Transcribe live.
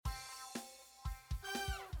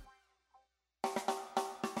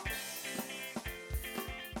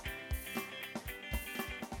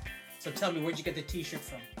So tell me, where'd you get the T-shirt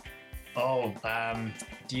from? Oh,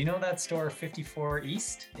 do you know that store 54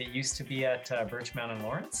 East? It used to be at Birchmount and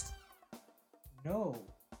Lawrence. No,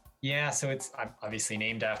 Yeah, so it's obviously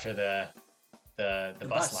named after the the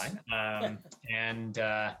bus bus. line. And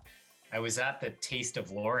I was at the Taste of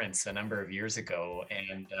Lawrence a number of years ago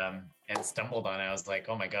and stumbled on it. I was like,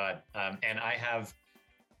 oh my God. And I have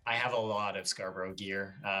a lot of Scarborough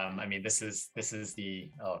gear. I mean, this is the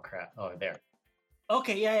oh crap. Oh, there.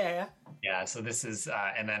 Okay, yeah. Yeah, so this is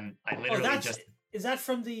and then I Oh, literally that's just is that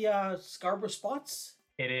from the Scarborough Spots?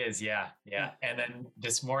 it is, yeah, yeah. Yeah. And then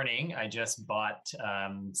this morning I just bought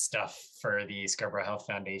stuff for the Scarborough Health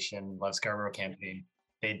Foundation Love Scarborough campaign.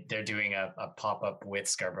 They're doing a pop-up with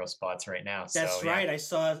Scarborough spots right now. So That's yeah. right. I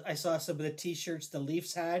saw some of the T-shirts the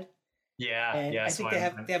Leafs had, Yeah, and yeah. I So think they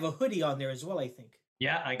have they have a hoodie on there as well. I think.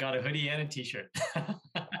 yeah, I got a hoodie and a t-shirt.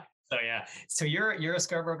 So yeah. So you're a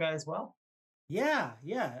Scarborough guy as well? Yeah.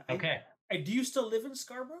 Okay. I do you still live in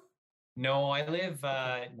Scarborough? No, I live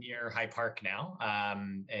Okay. near High Park now,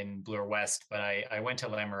 in Bloor West, but I went to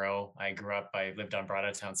Lamoureux. I grew up, I lived on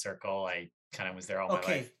Broadtown Circle. I kind of was there all my life.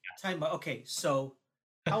 Okay. Time out. Okay. So,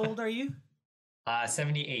 how old are you?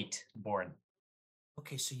 78 born.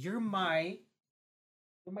 Okay. So you're my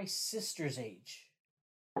sister's age.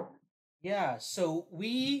 Yeah. So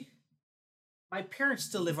my parents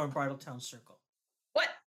still live on Bridletown Circle. What?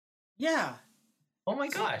 Yeah. Oh my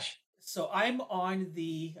So gosh. so I'm on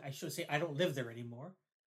I should say I don't live there anymore.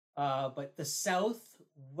 But the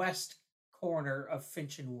southwest corner of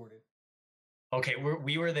Finch and Warden. Okay,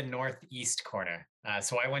 we were the northeast corner.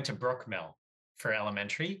 So I went to Brookmill for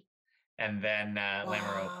elementary and then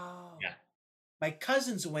Lamoureux. Wow. Yeah. My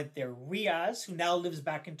cousins went there. Riaz, who now lives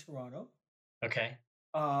back in Toronto. Okay.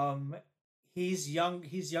 Um, he's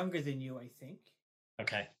younger than you, I think.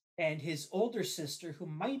 Okay. And his older sister, who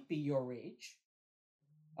might be your age,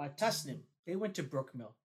 Tusnim. They went to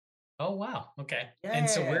Brookmill. Oh wow. Okay. And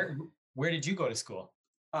so Yeah. where did you go to school?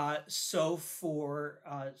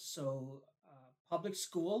 Public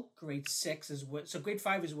school, grade 6 is what. So grade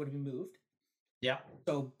 5 is when we moved. Yeah.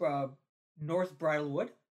 So North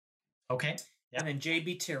Bridlewood, Okay. Yeah. and then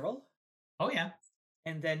JB Tyrrell, Oh yeah.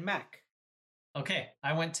 and then Mac. Okay.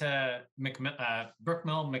 I went to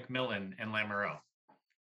Brookmill, Macmillan, and Lamoureux.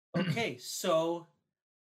 Okay, so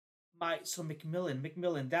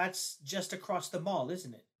McMillan, that's just across the mall,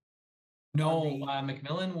 isn't it? On No, the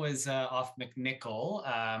Macmillan was off McNichol,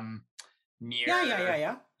 yeah, near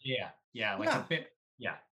yeah. yeah, like a Yeah. bit.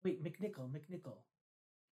 Yeah. Wait, McNichol.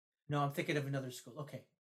 No, I'm thinking of another school. Okay.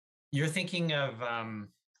 You're thinking of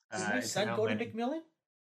Did my is it son Mount go to Lennon? McMillan?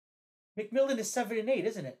 McMillan is 7 and 8,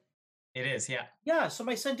 isn't it? It is, yeah. Yeah, so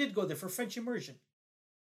my son did go there for French immersion.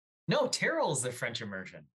 No, Tyrrell's the French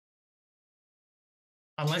immersion,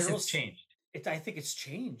 unless it's Tyrrell's changed. I think it's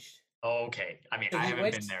changed. Oh, okay. I mean, So I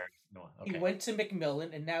haven't been there. No. he Okay. went to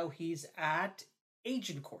McMillan and now he's at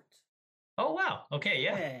Agincourt. Oh wow. Okay.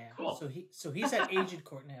 Yeah. Yeah. Cool. So he's at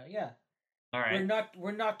Agincourt now. Yeah. All We're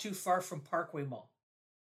right. not too far from Parkway Mall.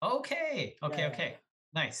 Okay. Okay. Yeah. Okay.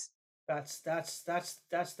 Nice. That's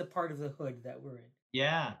the part of the hood that we're in.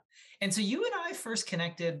 Yeah. And so you and I first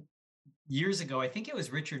connected years ago. I think it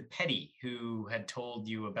was Richard Petty who had told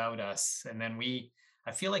you about us, and then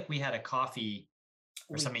I feel like we had a coffee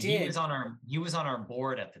or We something. did. He was on our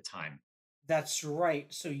board at the time. That's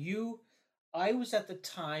right. I was at the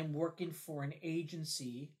time working for an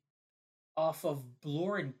agency off of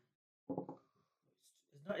Bloor and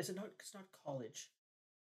it's not college.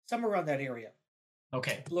 Somewhere around that area.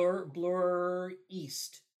 Okay. Bloor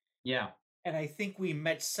East. Yeah. And I think we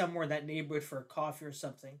met somewhere in that neighborhood for a coffee or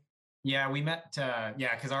something. Yeah, we met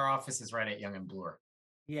yeah, because our office is right at Young and Bloor.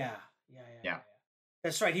 Yeah. Yeah.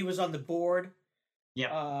 That's right. He was on the board.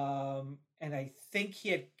 Yeah. And I think he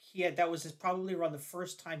had that was probably around the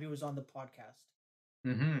first time he was on the podcast.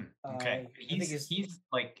 Mm-hmm. Okay. I think He's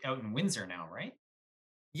like out in Windsor now, right?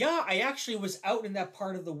 Yeah, I actually was out in that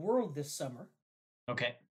part of the world this summer.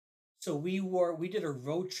 Okay. So we did a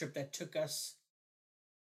road trip that took us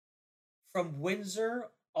from Windsor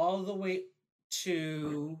all the way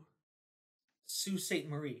to Sault Ste.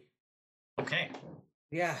 Marie. Okay.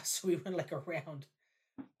 Yeah, so we went like around.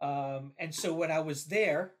 And so when I was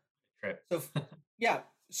there, Trip.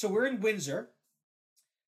 so we're in Windsor.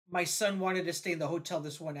 My son wanted to stay in the hotel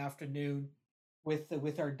this one afternoon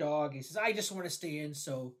with our dog. He says, I just want to stay in.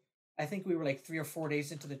 So I think we were like 3 or 4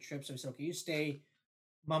 days into the trip. So we said, okay, you stay.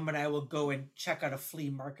 Mom and I will go and check out a flea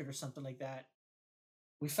market or something like that.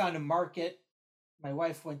 We found a market. My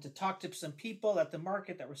wife went to talk to some people at the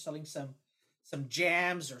market that were selling some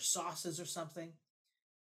jams or sauces or something.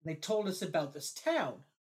 They told us about this town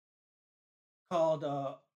called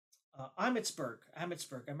Amherstburg. I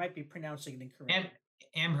might be pronouncing it Am incorrectly.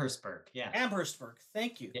 Amherstburg. Yeah. Amherstburg.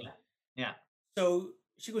 Thank you. Yeah. Yeah. So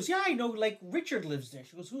she goes, yeah, I know. Like Richard lives there.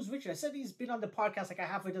 She goes, who's Richard? I said he's been on the podcast like a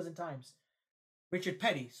half a dozen times. Richard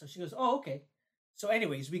Petty. So she goes, oh, okay. So,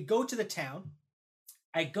 anyways, we go to the town.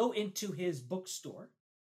 I go into his bookstore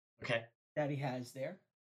Okay. that he has there.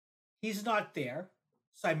 He's not there.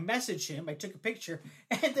 So I message him. I took a picture,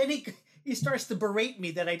 and then he starts to berate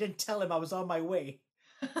me that I didn't tell him I was on my way.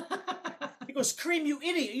 He goes, Kareem, you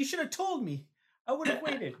idiot! You should have told me. I would have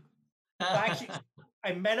waited. Actually,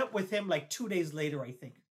 I met up with him like 2 days later. I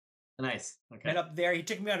think. Nice. Okay. Met up there. He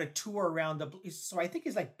took me on a tour around So I think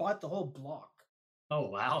he's like bought the whole block. Oh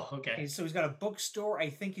wow. Okay. And so he's got a bookstore. I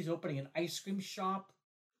think he's opening an ice cream shop,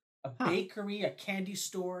 a bakery, a candy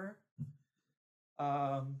store.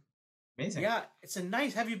 Amazing. Yeah, it's a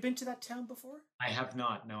nice. Have you been to that town before? I have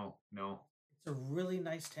not. No. It's a really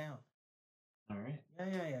nice town. All right.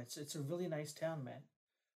 Yeah. It's a really nice town, man.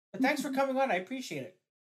 But thanks for coming on. I appreciate it.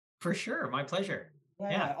 For sure. My pleasure.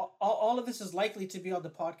 Yeah. All of this is likely to be on the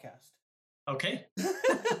podcast. Okay.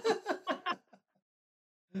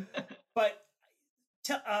 But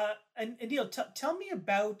and Neil, tell me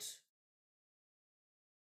about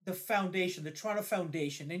the foundation, the Toronto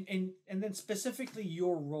Foundation, and then specifically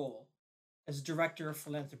your role as director of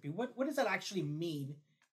philanthropy. What does that actually mean,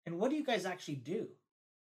 and what do you guys actually do?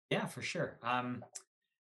 Yeah, for sure.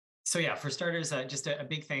 So yeah, for starters, just a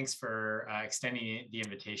big thanks for extending the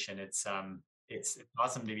invitation. It's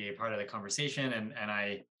awesome to be a part of the conversation, and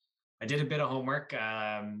I did a bit of homework,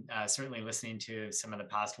 certainly listening to some of the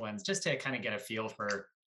past ones, just to kind of get a feel for,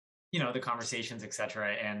 the conversations,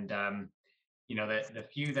 etc. And the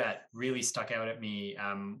few that really stuck out at me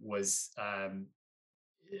was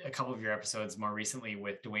a couple of your episodes more recently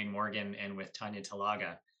with Dwayne Morgan and with Tanya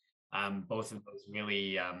Talaga. Both of those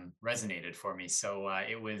really resonated for me. So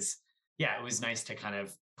it was nice to kind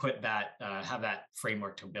of put that, have that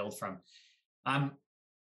framework to build from.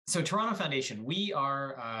 So Toronto Foundation,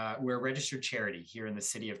 we're a registered charity here in the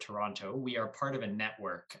city of Toronto. We are part of a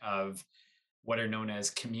network of what are known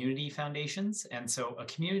as community foundations. And so a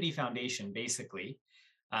community foundation basically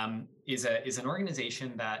is an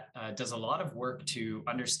organization that does a lot of work to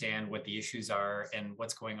understand what the issues are and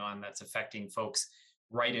what's going on that's affecting folks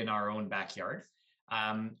right in our own backyard.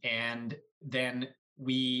 And then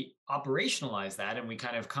we operationalize that, and we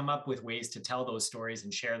kind of come up with ways to tell those stories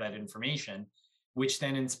and share that information, which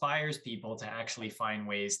then inspires people to actually find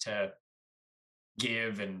ways to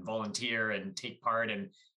give and volunteer and take part and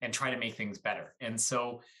try to make things better. And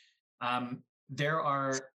so there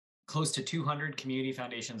are close to 200 community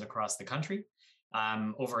foundations across the country,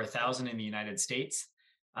 over 1,000 in the United States.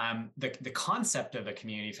 The concept of a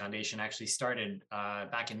community foundation actually started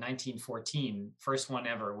back in 1914. First one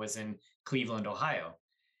ever was in Cleveland, Ohio.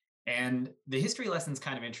 And the history lesson's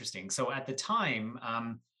kind of interesting. So at the time,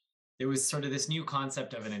 there was sort of this new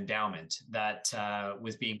concept of an endowment that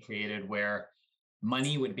was being created, where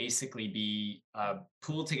money would basically be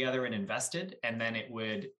pooled together and invested. And then it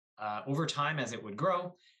would, over time, as it would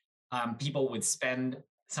grow, people would spend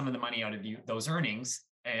some of the money out of those earnings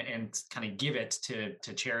and kind of give it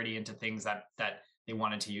to charity and to things that they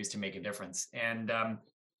wanted to use to make a difference. And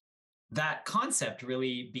that concept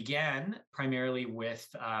really began primarily with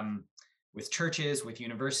churches, with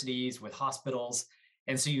universities, with hospitals.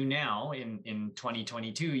 And so now in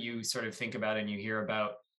 2022, you sort of think about and you hear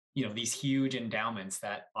about, these huge endowments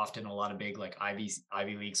that often a lot of big like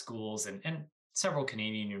Ivy League schools and several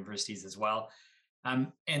Canadian universities as well.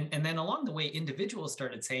 And then along the way, individuals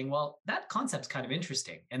started saying, well, that concept's kind of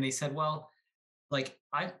interesting. And they said, well, like,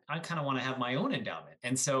 I kind of want to have my own endowment.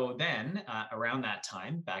 And so then around that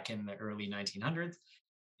time, back in the early 1900s,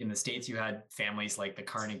 in the States, you had families like the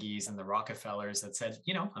Carnegies and the Rockefellers that said,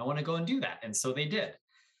 I want to go and do that. And so they did.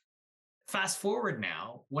 Fast forward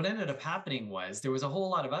now, what ended up happening was there was a whole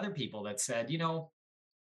lot of other people that said,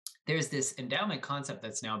 there's this endowment concept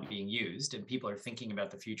that's now being used, and people are thinking about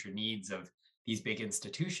the future needs of these big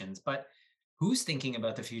institutions, but who's thinking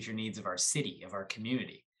about the future needs of our city, of our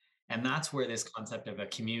community? And that's where this concept of a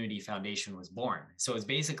community foundation was born. So it's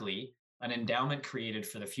basically an endowment created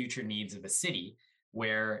for the future needs of a city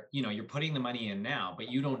where, you're putting the money in now, but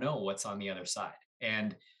you don't know what's on the other side.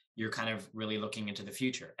 And you're kind of really looking into the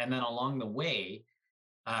future. And then along the way,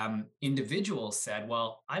 individuals said,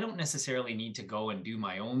 well, I don't necessarily need to go and do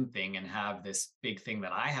my own thing and have this big thing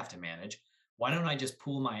that I have to manage. Why don't I just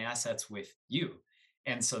pool my assets with you?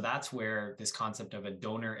 And so that's where this concept of a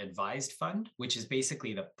donor advised fund, which is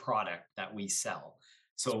basically the product that we sell.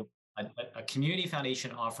 So a community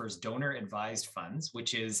foundation offers donor advised funds,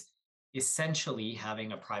 which is essentially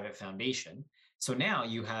having a private foundation. So now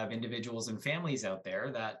you have individuals and families out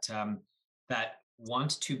there that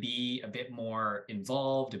want to be a bit more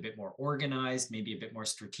involved, a bit more organized, maybe a bit more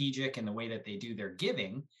strategic in the way that they do their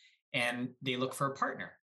giving, and they look for a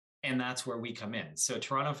partner. And that's where we come in. So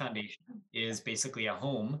Toronto Foundation is basically a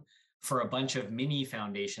home for a bunch of mini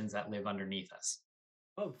foundations that live underneath us.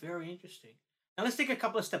 Oh, very interesting. Now let's take a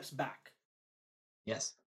couple of steps back.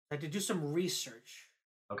 Yes. I had to do some research.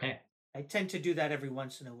 Okay. I tend to do that every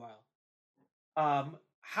once in a while.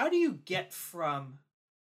 How do you get from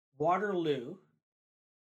Waterloo,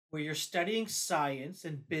 where you're studying science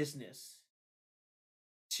and business,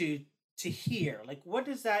 to here? Like, what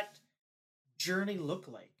does that journey look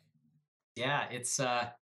like? Yeah, it's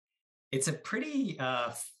a pretty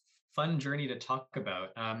fun journey to talk about.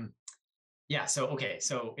 Yeah, so okay,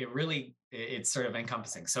 so it's sort of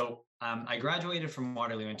encompassing. So I graduated from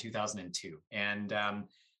Waterloo in 2002, and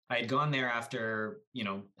I had gone there after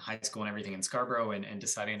high school and everything in Scarborough, and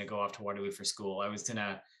deciding to go off to Waterloo for school. I was in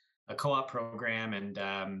a co-op program,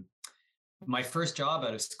 and my first job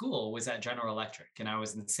out of school was at General Electric, and I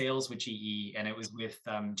was in sales with GE, and it was with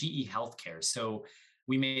GE Healthcare. So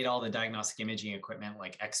we made all the diagnostic imaging equipment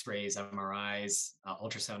like X-rays, MRIs,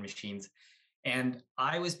 ultrasound machines, and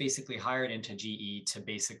I was basically hired into GE to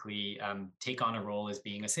basically take on a role as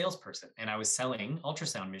being a salesperson. And I was selling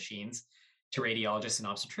ultrasound machines to radiologists and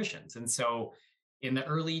obstetricians. And so in the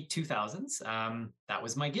early 2000s, that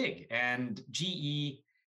was my gig. And GE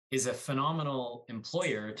is a phenomenal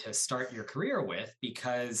employer to start your career with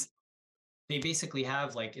because they basically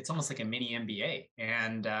have like it's almost like a mini MBA,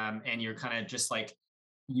 and you're kind of just like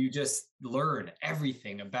you just learn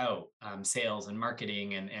everything about sales and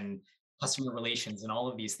marketing and customer relations and all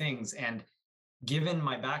of these things. And given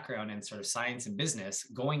my background in sort of science and business,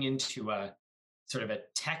 going into a sort of a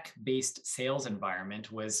tech based sales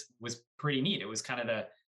environment was pretty neat. It was kind of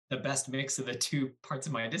the best mix of the two parts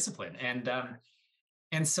of my discipline.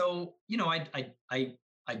 And so,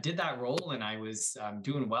 I did that role, and I was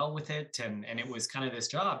doing well with it, and it was kind of this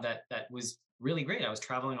job that was really great. I was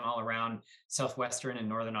traveling all around southwestern and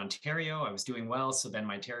northern Ontario. I was doing well, so then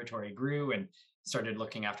my territory grew and started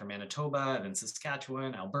looking after Manitoba, and then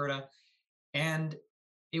Saskatchewan, Alberta, and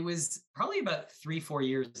it was probably about 3 4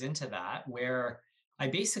 years into that where I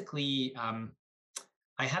basically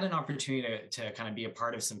I had an opportunity to kind of be a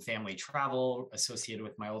part of some family travel associated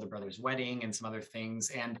with my older brother's wedding and some other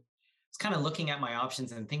things. And I was kind of looking at my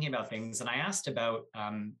options and thinking about things. And I asked about,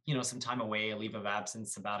 some time away, a leave of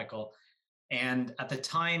absence, sabbatical. And at the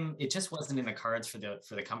time, it just wasn't in the cards for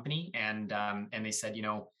the company. And they said,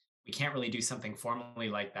 we can't really do something formally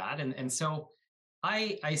like that. And so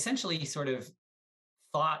I essentially sort of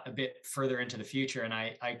thought a bit further into the future, and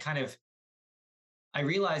I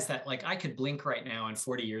realized that like I could blink right now and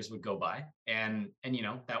 40 years would go by, and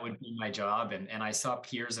that would be my job. And I saw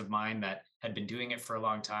peers of mine that had been doing it for a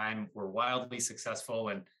long time, were wildly successful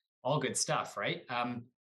and all good stuff, right?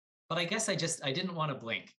 But I guess I didn't want to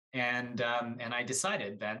blink. And I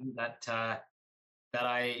decided then that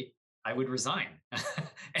I would resign.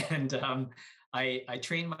 And I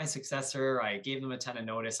trained my successor, I gave them a ton of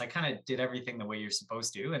notice. I kind of did everything the way you're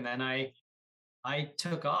supposed to. And then I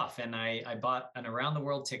took off, and I bought an around the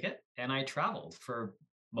world ticket, and I traveled for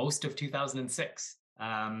most of 2006.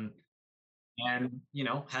 And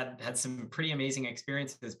had some pretty amazing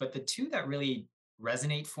experiences. But the two that really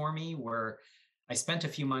resonate for me were I spent a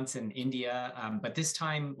few months in India, but this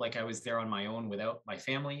time like I was there on my own without my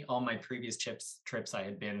family. All my previous trips I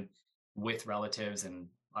had been with relatives and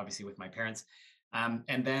obviously with my parents.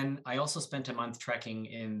 And then I also spent a month trekking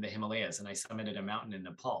in the Himalayas, and I summited a mountain in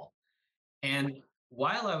Nepal. And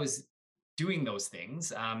while I was doing those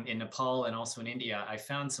things in Nepal and also in India, I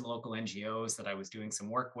found some local NGOs that I was doing some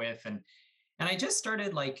work with, and I just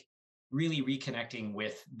started like really reconnecting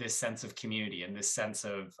with this sense of community and this sense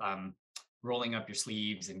of rolling up your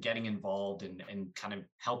sleeves and getting involved and kind of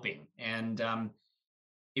helping. And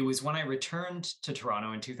it was when I returned to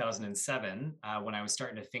Toronto in 2007 when I was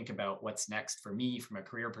starting to think about what's next for me from a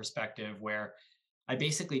career perspective, where I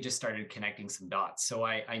basically just started connecting some dots. So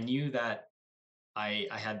I knew that I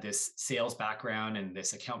had this sales background and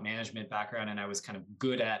this account management background, and I was kind of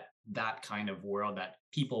good at that kind of world, that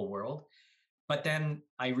people world. But then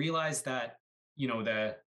I realized that,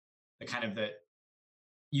 the kind of the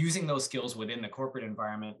using those skills within the corporate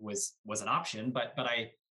environment was an option, but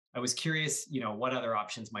I was curious, what other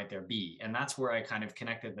options might there be? And that's where I kind of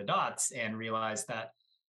connected the dots and realized that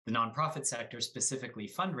the nonprofit sector, specifically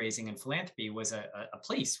fundraising and philanthropy, was a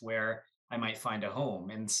place where I might find a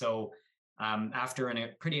home. And so after a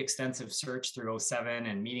pretty extensive search through '07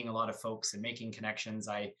 and meeting a lot of folks and making connections,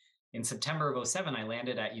 in September of '07, I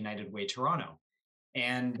landed at United Way Toronto.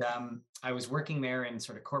 And I was working there in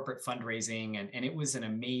sort of corporate fundraising, and it was an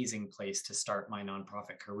amazing place to start my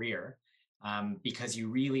nonprofit career, because you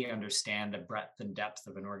really understand the breadth and depth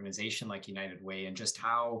of an organization like United Way and just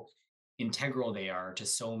how integral they are to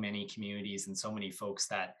so many communities and so many folks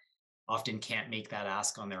that often can't make that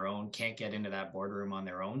ask on their own, can't get into that boardroom on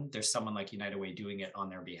their own. There's someone like United Way doing it on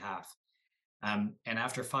their behalf. And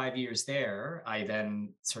after 5 years there, I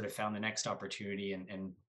then sort of found the next opportunity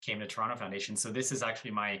and came to Toronto Foundation. So this is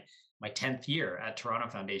actually my 10th year at Toronto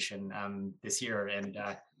Foundation this year, and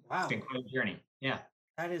it's been Wow, quite a journey. Yeah.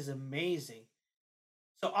 that is amazing.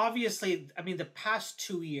 So obviously, I mean, the past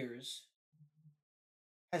 2 years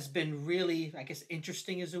has been really, I guess,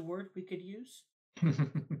 interesting is a word we could use.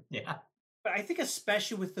 Yeah. But I think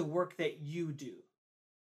especially with the work that you do,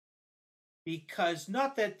 because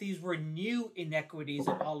not that these were new inequities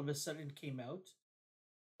that all of a sudden came out,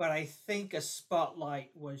 but I think a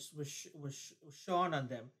spotlight was shone on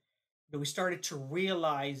them. You know, we started to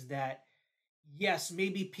realize that yes,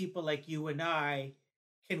 maybe people like you and I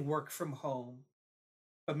can work from home,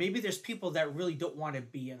 but maybe there's people that really don't want to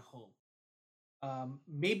be at home.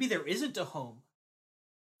 Maybe there isn't a home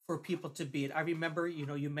for people to be in. I remember, you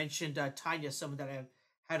know, you mentioned Tanya, someone that I've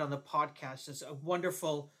had on the podcast, as a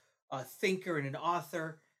wonderful thinker and an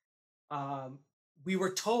author. Um, we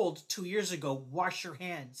were told 2 years ago, wash your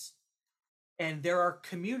hands. And there are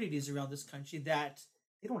communities around this country that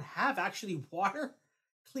they don't have actually water,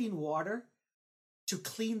 clean water to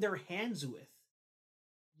clean their hands with,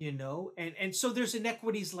 you know? And so there's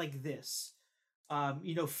inequities like this.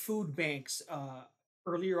 You know, food banks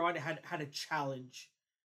earlier on had a challenge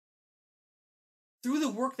through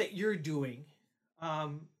the work that you're doing.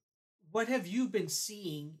 um, what have you been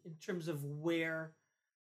seeing in terms of where,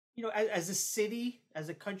 you know, as a city, as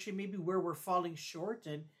a country, maybe where we're falling short,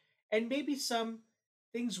 and maybe some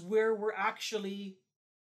things where we're actually,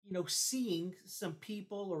 you know, seeing some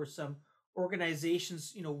people or some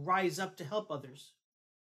organizations, you know, rise up to help others?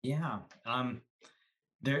 Yeah.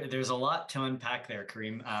 There's a lot to unpack there,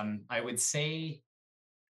 Kareem. I would say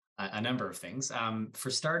a number of things. For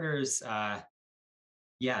starters,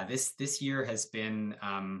 yeah, this year has been,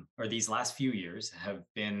 or these last few years have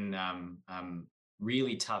been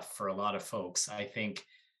really tough for a lot of folks. I think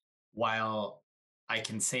while I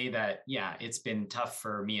can say that, yeah, it's been tough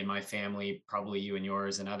for me and my family, probably you and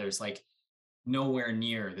yours and others, like nowhere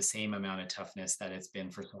near the same amount of toughness that it's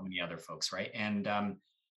been for so many other folks, right? And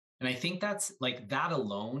I think that's like that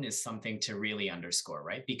alone is something to really underscore,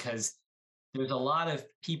 right? Because there's a lot of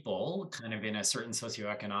people kind of in a certain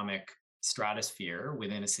socioeconomic stratosphere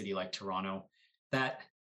within a city like Toronto that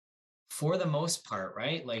for the most part,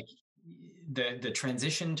 right, like the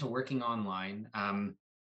transition to working online,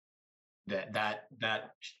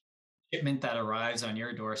 that shipment that arrives on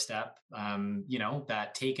your doorstep, you know,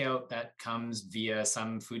 that takeout that comes via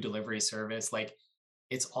some food delivery service, like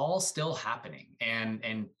it's all still happening,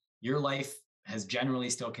 and your life has generally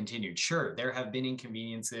still continued. Sure, there have been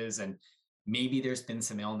inconveniences and maybe there's been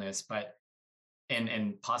some illness, but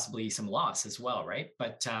and possibly some loss as well, right?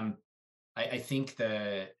 But I think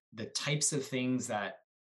the types of things that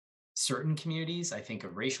certain communities, I think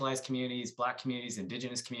of racialized communities, Black communities,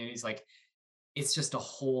 Indigenous communities, like it's just a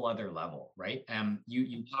whole other level, right?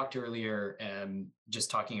 You talked earlier,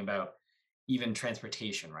 just talking about even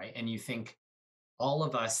transportation, right? And you think all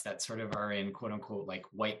of us that sort of are in quote unquote like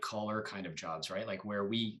white collar kind of jobs, right? Like where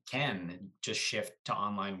we can just shift to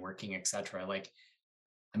online working, et cetera. Like,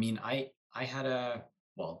 I mean, I had a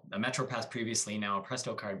Metro Pass previously, now a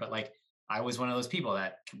Presto card, but like I was one of those people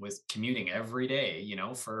that was commuting every day, you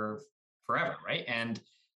know, for forever, right? And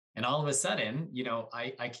all of a sudden, you know,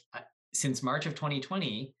 I since March of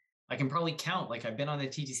 2020, I can probably count like I've been on the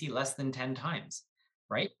TTC less than 10 times,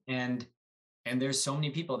 right? And there's so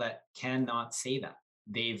many people that cannot say that.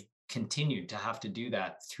 They've continued to have to do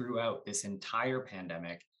that throughout this entire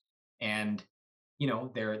pandemic. And you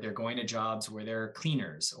know, they're going to jobs where they're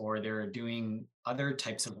cleaners or they're doing other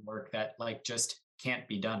types of work that like just can't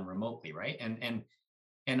be done remotely, right?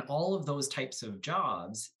 And all of those types of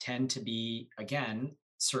jobs tend to be, again,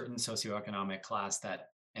 certain socioeconomic class that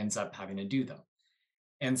ends up having to do them.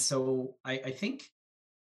 And so I think,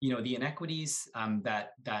 you know, the inequities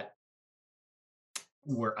that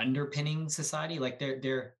were underpinning society, like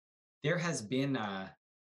there has been a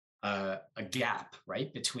gap,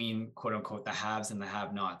 right, between quote unquote the haves and the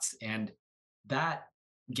have-nots, and that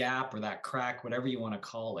gap or that crack, whatever you want to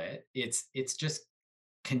call it, it's just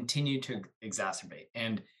continued to exacerbate,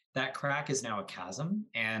 and that crack is now a chasm,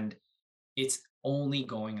 and it's only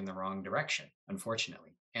going in the wrong direction,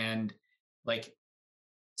 unfortunately. And like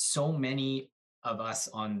so many of us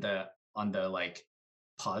on the like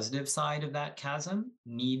positive side of that chasm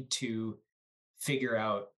need to figure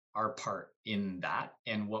out our part in that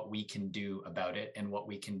and what we can do about it and what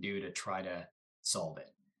we can do to try to solve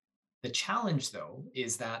it. The challenge, though,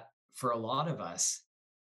 is that for a lot of us,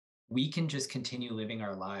 we can just continue living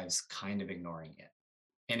our lives kind of ignoring it.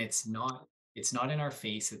 And it's not in our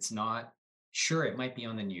face. It's not, sure, it might be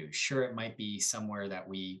on the news. Sure, it might be somewhere that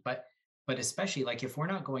but especially like if we're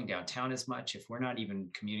not going downtown as much, if we're not even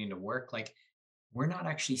commuting to work, like we're not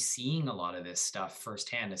actually seeing a lot of this stuff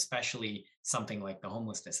firsthand, especially something like the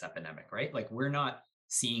homelessness epidemic, right? Like we're not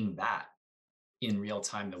seeing that in real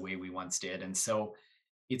time the way we once did. And so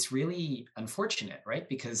it's really unfortunate, right?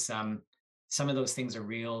 Because some of those things are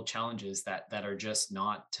real challenges that are just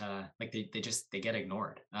not like they get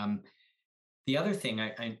ignored. The other thing,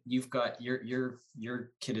 you've got your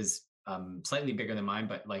kid is slightly bigger than mine,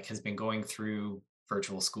 but like has been going through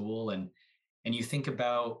virtual school, and you think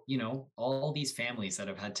about all these families that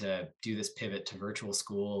have had to do this pivot to virtual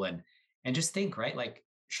school, and just think, right, like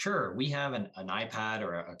sure, we have an iPad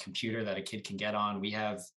or a computer that a kid can get on, we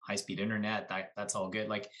have high speed internet, that's all good,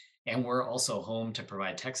 like, and we're also home to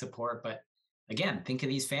provide tech support. But again, think of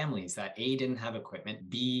these families that A, didn't have equipment,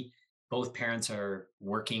 B, both parents are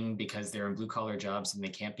working because they're in blue collar jobs and they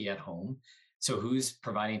can't be at home. So who's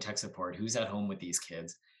providing tech support? Who's at home with these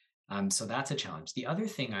kids? So that's a challenge. The other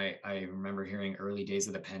thing I remember hearing early days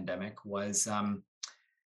of the pandemic was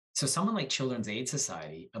so someone like Children's Aid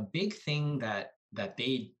Society, a big thing that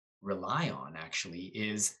they rely on actually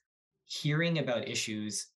is hearing about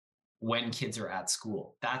issues when kids are at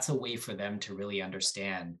school. That's a way for them to really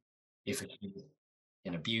understand if it's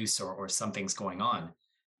an abuse or something's going on.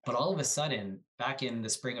 But all of a sudden, back in the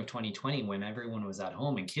spring of 2020, when everyone was at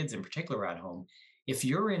home and kids in particular were at home, if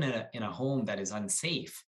you're in a home that is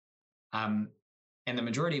unsafe, um, and the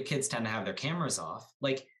majority of kids tend to have their cameras off,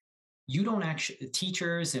 like you don't actually,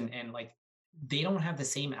 teachers and like they don't have the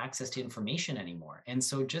same access to information anymore. And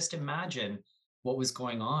so just imagine what was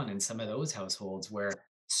going on in some of those households where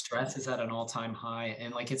stress is at an all-time high,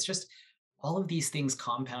 and like it's just all of these things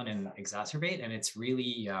compound and exacerbate, and it's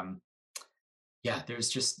really yeah, there's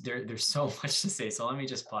just there's so much to say. So let me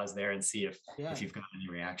just pause there and see Yeah. if you've got any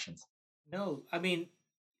reactions. No, I mean,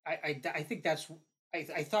 I think that's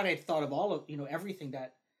I thought I'd thought of all of everything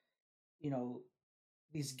that you know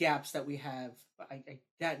these gaps that we have.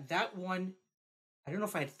 That one, I don't know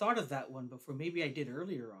if I had thought of that one before. Maybe I did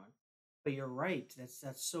earlier on, but you're right.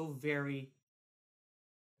 That's so very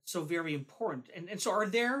important. And so, are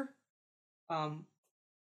there um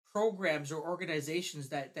programs or organizations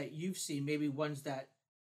that you've seen? Maybe ones that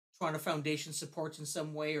Toronto Foundation supports in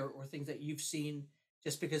some way, or things that you've seen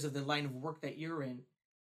just because of the line of work that you're in,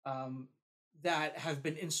 um, that have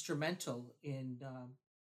been instrumental in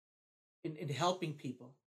helping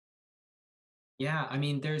people. Yeah, I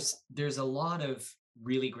mean, there's a lot of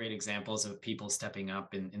really great examples of people stepping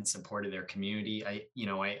up in support of their community.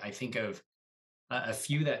 I think of a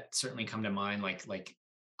few that certainly come to mind. Like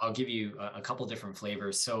I'll give you a couple different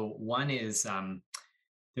flavors. So one is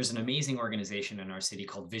there's an amazing organization in our city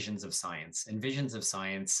called Visions of Science, and Visions of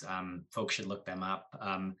Science, folks should look them up.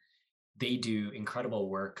 They do incredible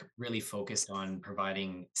work, really focused on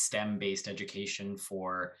providing STEM-based education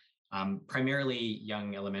for primarily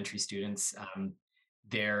young elementary students.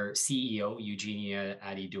 Their CEO, Eugenia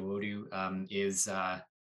Adeduodu, is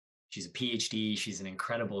she's a PhD. She's an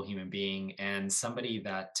incredible human being and somebody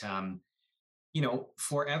that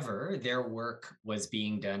forever their work was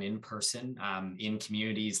being done in person in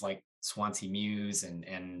communities like Swansea Mews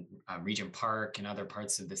and Regent Park and other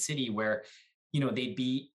parts of the city where they'd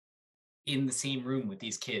be in the same room with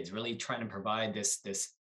these kids, really trying to provide this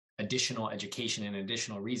additional education and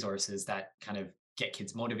additional resources that kind of get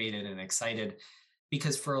kids motivated and excited.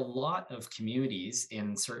 Because for a lot of communities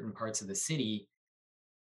in certain parts of the city,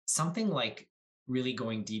 something like really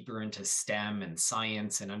going deeper into STEM and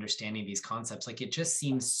science and understanding these concepts, like it just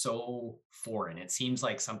seems so foreign. It seems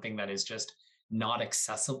like something that is just not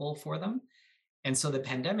accessible for them. And so the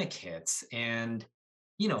pandemic hits, and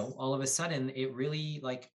all of a sudden it really,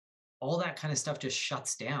 like, all that kind of stuff just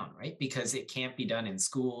shuts down, right? Because it can't be done in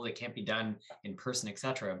school, it can't be done in person,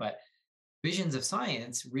 etc. But Visions of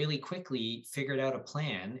Science really quickly figured out a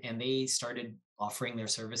plan, and they started offering their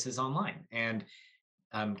services online. And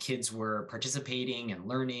kids were participating and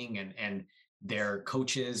learning, and their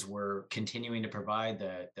coaches were continuing to provide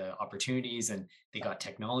the opportunities, and they got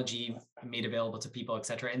technology made available to people,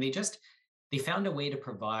 etc. And they found a way to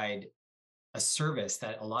provide a service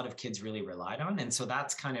that a lot of kids really relied on. And so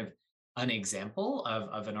that's kind of an example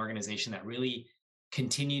of an organization that really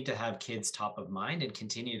continue to have kids top of mind and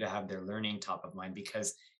continue to have their learning top of mind,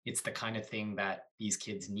 because it's the kind of thing that these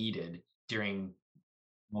kids needed during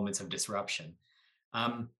moments of disruption.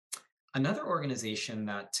 Um, Another organization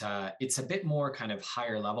that it's a bit more kind of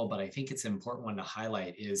higher level, but I think it's an important one to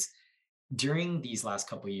highlight is during these last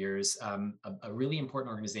couple of years, a really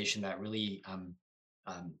important organization that really, um,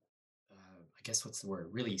 I guess what's the word,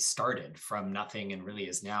 really started from nothing and really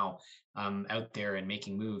is now out there and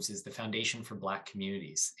making moves is the Foundation for Black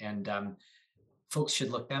Communities. And folks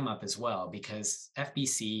should look them up as well, because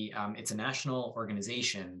FBC, it's a national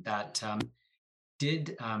organization that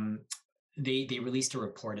did they released a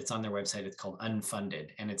report. It's on their website. It's called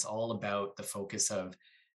Unfunded, and it's all about the focus of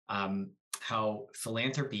how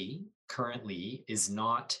philanthropy currently is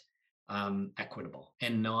not equitable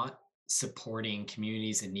and not supporting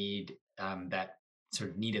communities in need that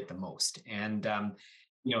sort of need it the most. And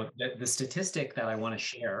the statistic that I want to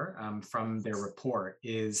share from their report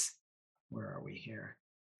is, where are we here?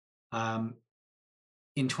 Um,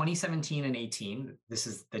 in 2017 and 18, this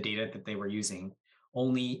is the data that they were using,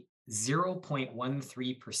 only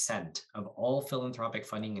 0.13% of all philanthropic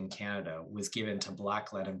funding in Canada was given to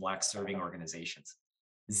Black-led and Black-serving organizations.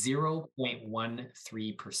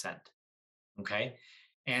 0.13%. Okay.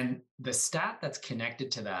 And the stat that's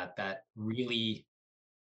connected to that, that really,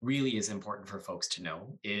 really is important for folks to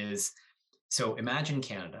know is, so Imagine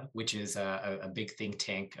Canada, which is a big think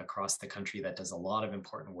tank across the country that does a lot of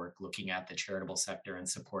important work looking at the charitable sector and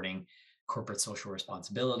supporting corporate social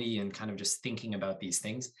responsibility and kind of just thinking about these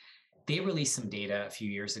things. They released some data a few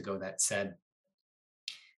years ago that said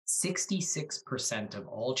 66% of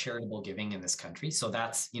all charitable giving in this country. So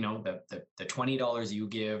that's, the $20 you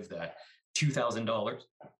give, the $2,000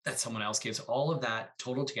 that someone else gives, all of that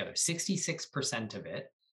total together, 66% of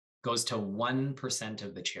it goes to 1%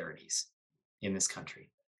 of the charities in this country.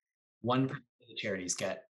 1% of the charities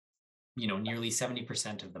get, nearly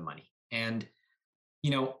 70% of the money. And,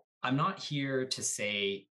 I'm not here to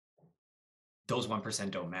say those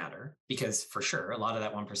 1% don't matter, because for sure, a lot of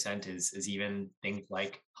that 1% is even things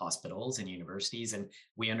like hospitals and universities. And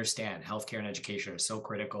we understand healthcare and education are so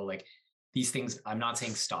critical. Like these things, I'm not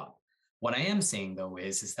saying stop. What I am saying though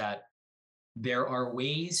is that there are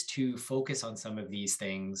ways to focus on some of these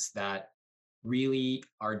things that really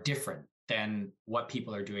are different than what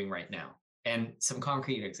people are doing right now. And some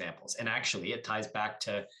concrete examples. And actually, it ties back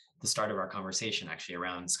to the start of our conversation, actually,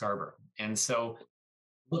 around Scarborough. And so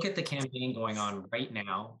look at the campaign going on right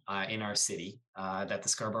now in our city that the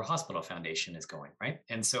Scarborough Hospital Foundation is going, right?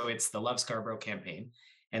 And so it's the Love Scarborough campaign.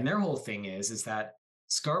 And their whole thing is that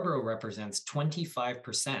Scarborough represents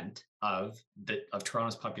 25% of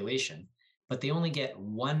Toronto's population, but they only get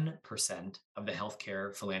 1% of the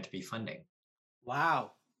healthcare philanthropy funding.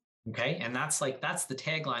 Wow. Okay. And that's the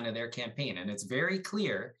tagline of their campaign. And it's very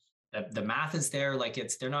clear that the math is there. Like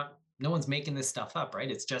no one's making this stuff up,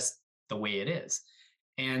 right? It's just the way it is.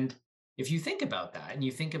 And if you think about that and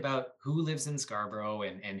you think about who lives in Scarborough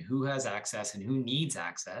and who has access and who needs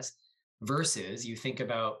access, versus you think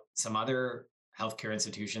about some other healthcare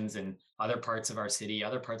institutions in other parts of our city,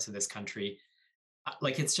 other parts of this country,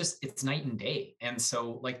 like it's night and day. And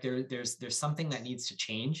so like there's something that needs to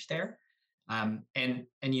change there. And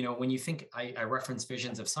when you think, I referenced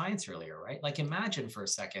Visions of Science earlier, right? Like imagine for a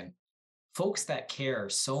second, folks that care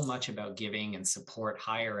so much about giving and support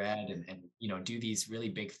higher ed and do these really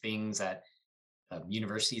big things at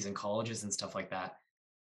universities and colleges and stuff like that.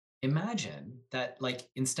 Imagine that, like,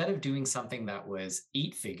 instead of doing something that was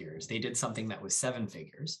 8 figures, they did something that was 7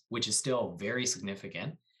 figures, which is still very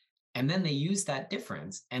significant. And then they used that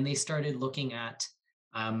difference and they started looking at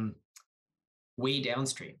way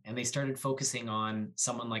downstream, and they started focusing on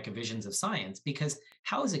someone like a Visions of Science, because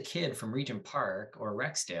how is a kid from Regent Park or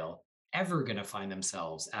Rexdale ever going to find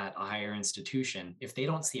themselves at a higher institution if they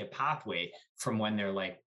don't see a pathway from when they're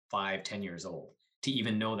like 5-10 years old to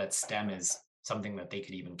even know that STEM is something that they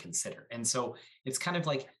could even consider? And so it's kind of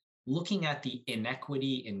like looking at the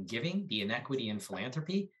inequity in giving, the inequity in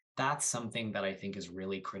philanthropy. That's something that I think is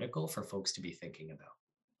really critical for folks to be thinking about.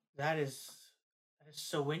 That is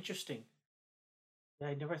so interesting.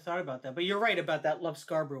 I never thought about that, but you're right about that Love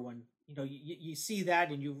Scarborough one. You see that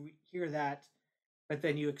and you hear that, but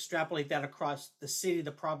then you extrapolate that across the city,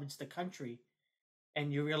 the province, the country,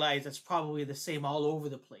 and you realize it's probably the same all over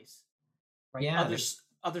the place, right? Yeah,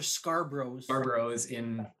 other Scarboroughs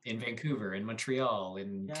in Vancouver, in Montreal,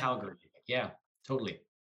 in Calgary. Yeah, totally.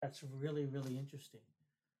 That's really, really interesting.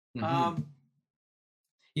 Mm-hmm.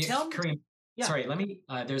 Yeah, Kareem, yeah. Sorry, let me.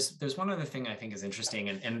 There's one other thing I think is interesting,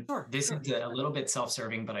 and this is a little bit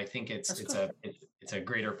self-serving, but I think it's a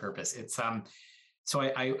greater purpose. It's So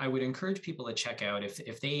I would encourage people to check out,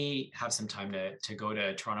 if they have some time to go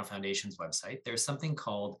to Toronto Foundation's website. There's something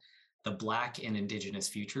called the Black and Indigenous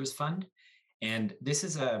Futures Fund. And this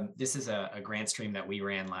is a grant stream that we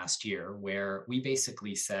ran last year, where we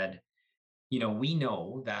basically said, we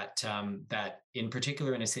know that that in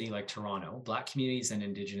particular in a city like Toronto, Black communities and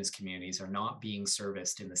Indigenous communities are not being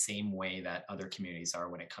serviced in the same way that other communities are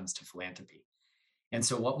when it comes to philanthropy. And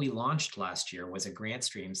so what we launched last year was a grant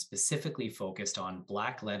stream specifically focused on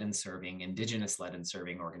Black-led and serving, Indigenous-led and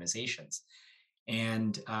serving organizations.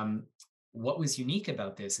 And what was unique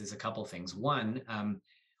about this is a couple things. One,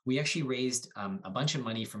 we actually raised a bunch of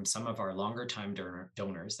money from some of our longer time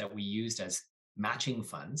donors that we used as matching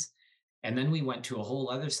funds. And then we went to a whole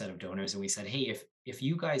other set of donors and we said, hey, if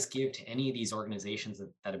you guys give to any of these organizations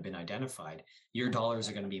that have been identified, your dollars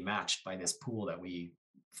are going to be matched by this pool that we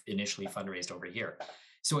initially fundraised over here.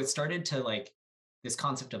 So it started to, like, this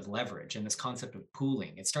concept of leverage and this concept of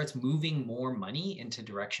pooling. It starts moving more money into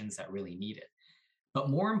directions that really need it. But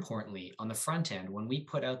more importantly, on the front end, when we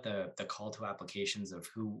put out the call to applications of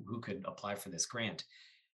who could apply for this grant,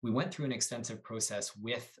 we went through an extensive process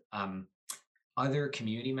with other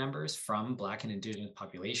community members from Black and Indigenous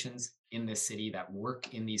populations in this city that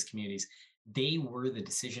work in these communities. They were the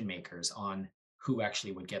decision makers on who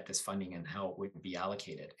actually would get this funding and how it would be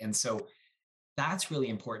allocated. And so that's really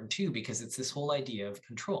important too, because it's this whole idea of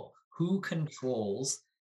control. Who controls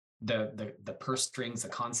the purse strings, the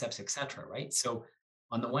concepts, etc. Right? So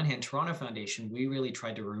on the one hand, Toronto Foundation, we really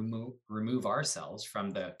tried to remove ourselves from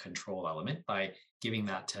the control element by giving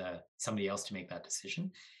that to somebody else to make that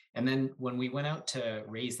decision. And then when we went out to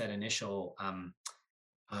raise that initial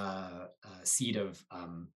seed of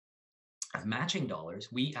matching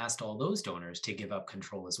dollars, we asked all those donors to give up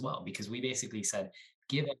control as well, because we basically said,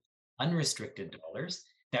 give us unrestricted dollars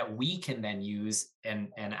that we can then use and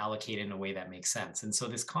allocate in a way that makes sense. And so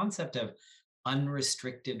this concept of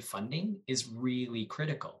unrestricted funding is really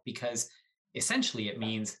critical, because essentially it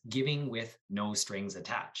means giving with no strings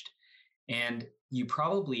attached. And you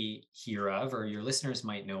probably hear of, or your listeners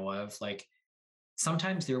might know of, like,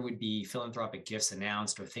 sometimes there would be philanthropic gifts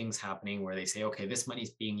announced or things happening where they say, okay, this money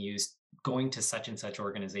is being used going to such and such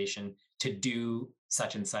organization to do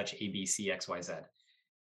such and such ABC XYZ.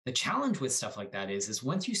 The challenge with stuff like that is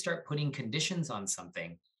once you start putting conditions on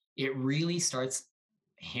something, it really starts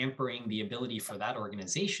hampering the ability for that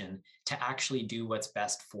organization to actually do what's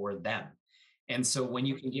best for them. And so when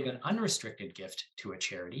you can give an unrestricted gift to a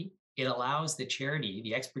charity, it allows the charity,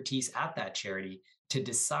 the expertise at that charity, to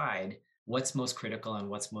decide what's most critical and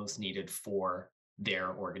what's most needed for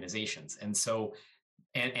their organizations. And so,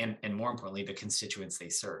 and more importantly, the constituents they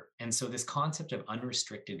serve. And so this concept of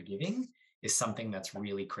unrestricted giving is something that's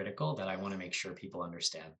really critical that I want to make sure people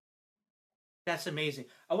understand. That's amazing.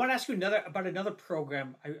 I want to ask you about another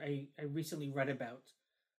program I recently read about.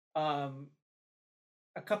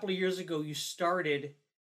 A couple of years ago, you started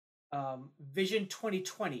Vision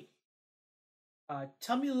 2020.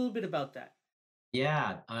 Tell me a little bit about that.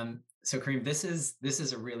 Yeah. So Kareem, this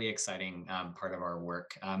is a really exciting part of our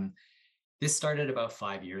work. This started about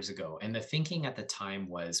 5 years ago, and the thinking at the time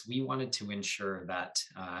was we wanted to ensure that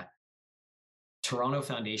Toronto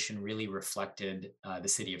Foundation really reflected the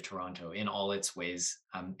city of Toronto in all its ways.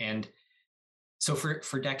 And so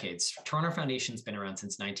for decades, Toronto Foundation's been around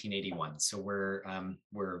since 1981. So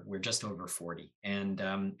we're just over 40. And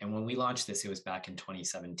when we launched this, it was back in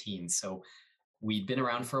 2017. So we'd been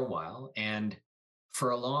around for a while, and for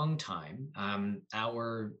a long time,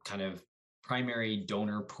 our kind of primary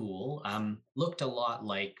donor pool looked a lot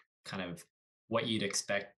like kind of what you'd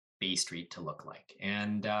expect Bay Street to look like.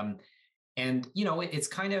 And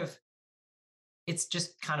it's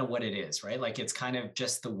just kind of what it is, right? Like, it's kind of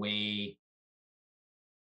just the way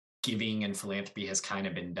giving and philanthropy has kind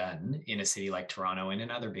of been done in a city like Toronto and in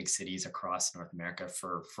other big cities across North America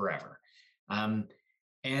for forever.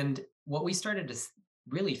 And what we started to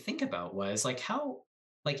really think about was like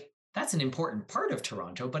that's an important part of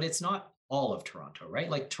Toronto, but it's not all of Toronto, right?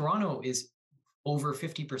 Like, Toronto is over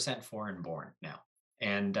 50% foreign born now.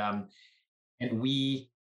 And we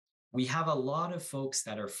have a lot of folks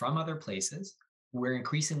that are from other places. We're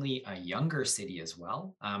increasingly a younger city as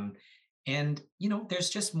well. And there's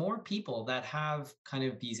just more people that have kind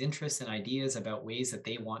of these interests and ideas about ways that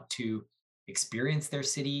they want to experience their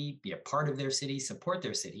city, be a part of their city, support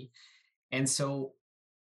their city. And so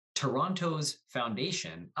Toronto's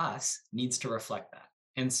foundation, us, needs to reflect that.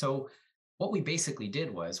 And so what we basically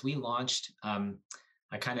did was we launched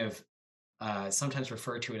I kind of sometimes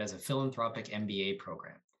refer to it as a philanthropic MBA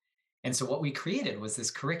program. And so what we created was this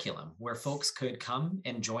curriculum where folks could come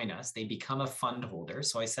and join us. They become a fund holder.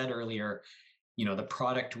 So I said earlier, the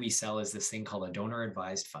product we sell is this thing called a donor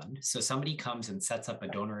advised fund. So somebody comes and sets up a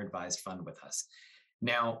donor advised fund with us.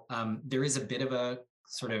 Now, there is a bit of a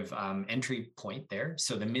sort of entry point there.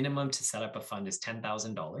 So the minimum to set up a fund is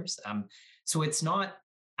 $10,000. So it's not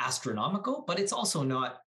astronomical, but it's also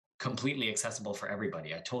not completely accessible for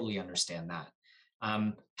everybody. I totally understand that.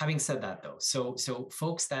 Having said that, though, so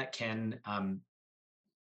folks that can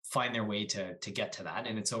find their way to get to that,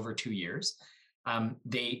 and it's over 2 years,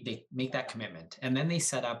 they make that commitment, and then they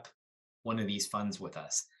set up one of these funds with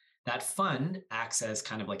us. That fund acts as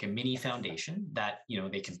kind of like a mini foundation that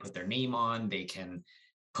they can put their name on. They can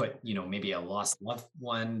put maybe a lost loved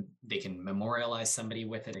one. They can memorialize somebody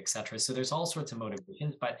with it, etc. So there's all sorts of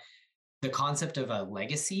motivations, but the concept of a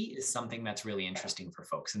legacy is something that's really interesting for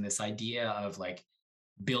folks, and this idea of like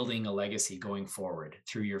building a legacy going forward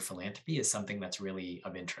through your philanthropy is something that's really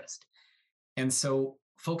of interest. And so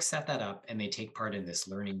folks set that up and they take part in this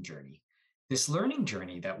learning journey. This learning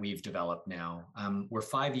journey that we've developed now, we're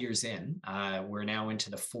 5 years in. We're now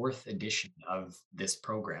into the 4th edition of this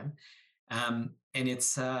program, and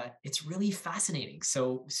it's really fascinating.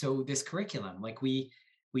 So this curriculum, like we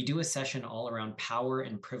do a session all around power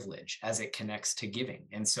and privilege as it connects to giving,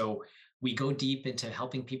 and so we go deep into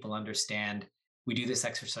helping people understand. We do this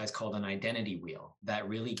exercise called an identity wheel that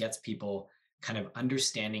really gets people kind of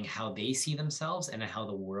understanding how they see themselves and how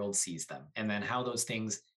the world sees them. And then how those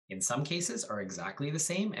things, in some cases, are exactly the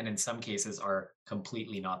same, and in some cases are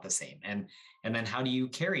completely not the same. And then how do you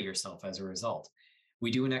carry yourself as a result? We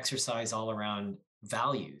do an exercise all around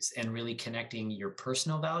values and really connecting your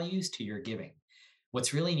personal values to your giving.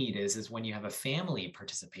 What's really neat is when you have a family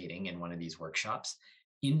participating in one of these workshops,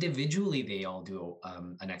 individually, they all do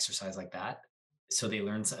an exercise like that. So they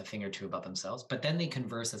learn a thing or two about themselves, but then they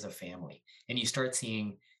converse as a family, and you start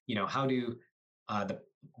seeing, how do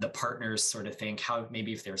the partners sort of think, how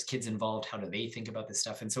maybe if there's kids involved, how do they think about this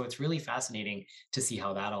stuff? And so it's really fascinating to see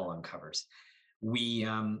how that all uncovers. We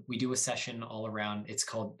do a session all around. It's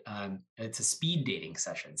called it's a speed dating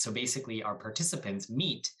session. So basically, our participants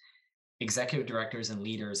meet executive directors and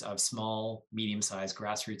leaders of small, medium-sized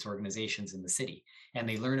grassroots organizations in the city, and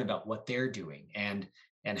they learn about what they're doing and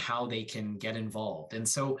how they can get involved. And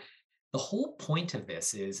so the whole point of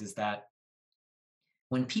this is that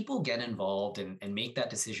when people get involved and make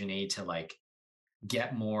that decision to like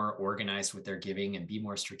get more organized with their giving and be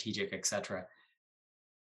more strategic, etc.,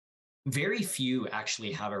 very few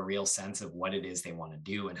actually have a real sense of what it is they want to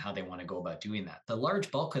do and how they want to go about doing that. The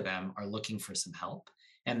large bulk of them are looking for some help.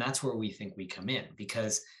 And that's where we think we come in,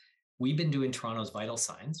 because we've been doing Toronto's Vital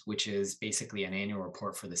Signs, which is basically an annual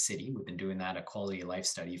report for the city. We've been doing that, a quality of life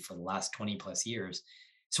study, for the last 20 plus years.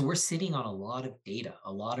 So we're sitting on a lot of data,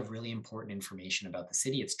 a lot of really important information about the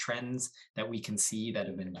city. It's trends that we can see that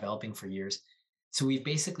have been developing for years. So we've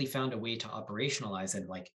basically found a way to operationalize and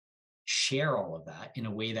like share all of that in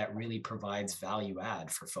a way that really provides value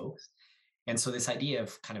add for folks. And so this idea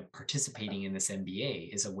of kind of participating in this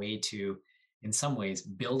MBA is a way to, in some ways,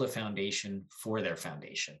 build a foundation for their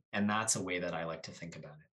foundation. And that's a way that I like to think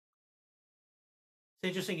about it. It's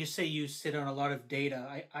interesting you say you sit on a lot of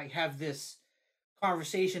data. I have this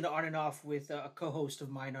conversation on and off with a co-host of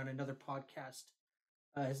mine on another podcast.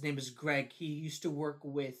 His name is Greg. He used to work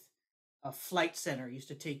with a Flight Center. He used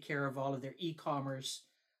to take care of all of their e-commerce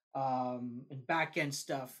and back end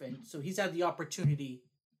stuff. And so he's had the opportunity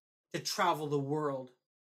to travel the world,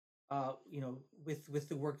 with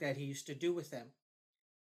the work that he used to do with them.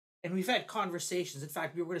 And we've had conversations. In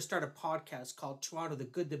fact, we were going to start a podcast called Toronto, the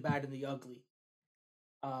Good, the Bad, and the Ugly.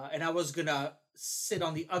 And I was going to sit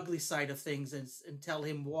on the ugly side of things and tell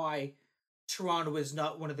him why Toronto is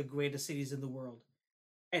not one of the greatest cities in the world.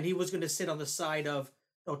 And he was going to sit on the side of,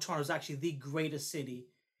 no, Toronto is actually the greatest city.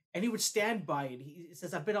 And he would stand by it. He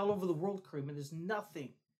says, I've been all over the world, Kareem, and there's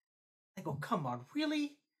nothing. I go, come on,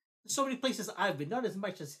 really? There's so many places I've been, not as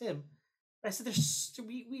much as him. But I said,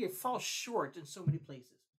 we fall short in so many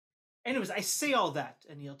places. Anyways, I say all that,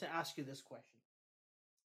 Anil, to ask you this question.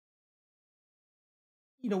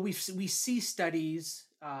 We see studies.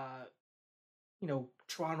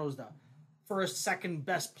 Toronto's the first, second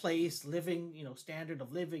best place living. Standard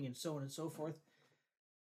of living, and so on and so forth.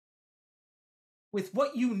 With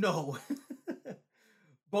what you know,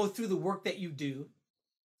 both through the work that you do,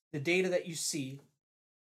 the data that you see,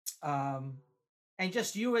 and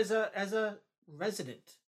just you as a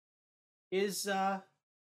resident, is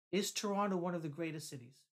Toronto one of the greatest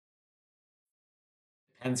cities?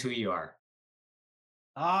 Depends who you are.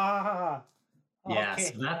 Ah, yeah.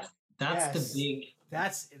 okay. So that's the big.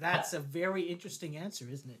 That's a very interesting answer,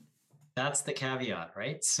 isn't it? That's the caveat,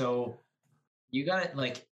 right? So you got it.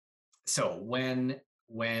 Like, so when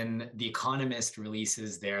when The Economist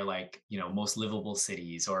releases their like, most livable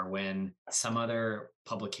cities, or when some other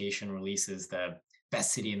publication releases the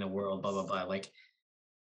best city in the world, blah blah blah. Like,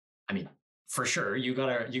 I mean, for sure, you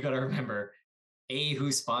gotta remember, A,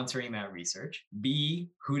 who's sponsoring that research, B,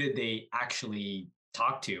 who did they actually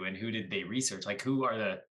talk to and who did they research? Like, who are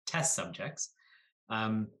the test subjects?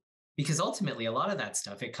 Um, because ultimately, a lot of that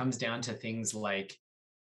stuff, it comes down to things like,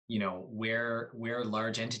 where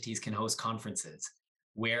large entities can host conferences,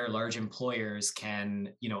 where large employers can,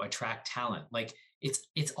 attract talent. Like,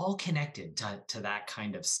 it's all connected to that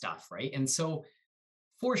kind of stuff, right? And so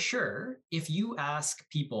for sure, if you ask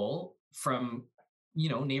people from,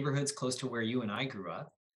 neighborhoods close to where you and I grew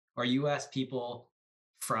up, or you ask people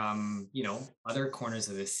from, other corners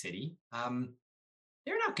of this city,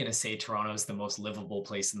 they're not going to say Toronto's the most livable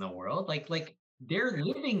place in the world. Like they're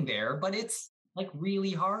living there, but it's like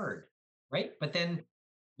really hard, right? But then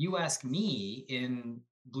you ask me in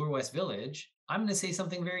Bloor West Village, I'm going to say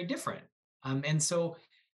something very different. And so,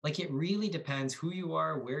 like, it really depends who you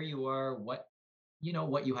are, where you are, what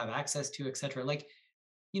you have access to, etc. Like,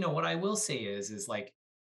 what I will say is like,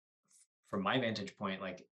 from my vantage point,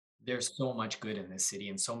 like, there's so much good in this city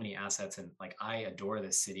and so many assets, and like, I adore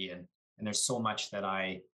this city, and there's so much that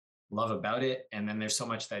I love about it, and then there's so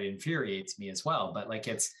much that infuriates me as well. But like,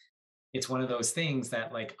 it's one of those things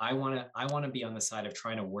that, like, I want to be on the side of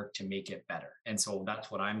trying to work to make it better, and so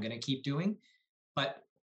that's what I'm going to keep doing. But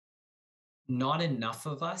not enough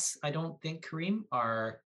of us, I don't think, Kareem,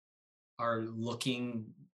 are looking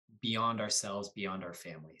beyond ourselves, beyond our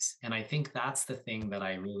families. And I think that's the thing that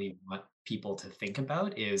I really want people to think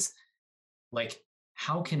about is, like,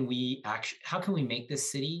 how can we make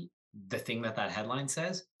this city the thing that that headline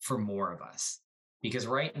says for more of us? Because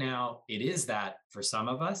right now it is that for some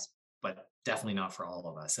of us, but definitely not for all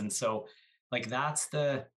of us. And so, like, that's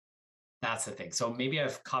the thing. So maybe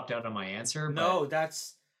I've copped out on my answer, but No,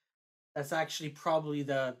 that's actually probably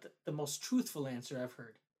the most truthful answer I've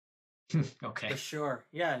heard. For okay. sure.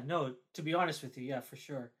 Yeah, no, to be honest with you, yeah, for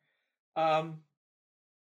sure. Um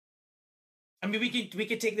I mean, we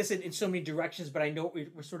could take this in so many directions, but I know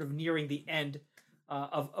we're sort of nearing the end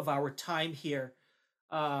of our time here.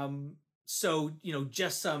 So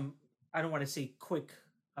just some, I don't want to say quick,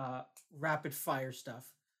 uh, rapid fire stuff,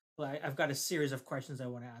 but I've got a series of questions I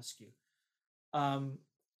want to ask you. Um,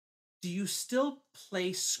 do you still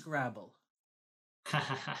play Scrabble?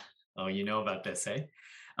 Oh, you know about this, eh?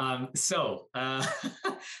 So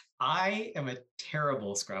I am a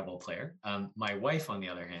terrible Scrabble player. My wife, on the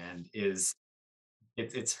other hand,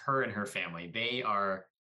 it's her and her family. They are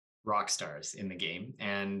rock stars in the game,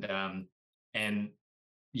 and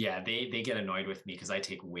yeah, they get annoyed with me because I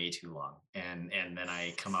take way too long, and then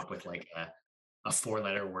I come up with like a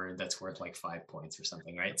four-letter word that's worth like 5 points or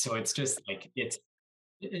something, right? So it's just like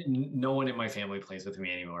no one in my family plays with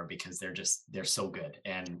me anymore because they're so good,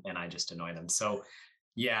 and I just annoy them. So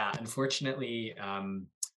yeah, unfortunately,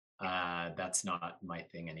 that's not my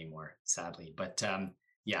thing anymore, sadly. But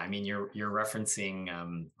yeah, I mean, you're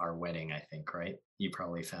referencing our wedding, I think, right? You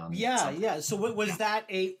probably found Yeah, something. yeah. So what was that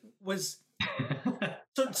a was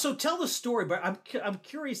so tell the story, but I'm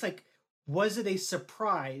curious. Like, was it a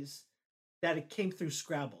surprise that it came through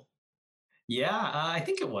Scrabble? Yeah, I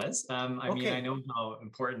think it was. I mean, I Okay. know how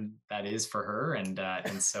important that is for her, and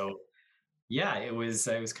so yeah, it was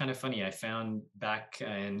kind of funny. I found back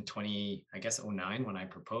in 20, I guess, '09, when I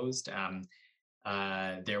proposed.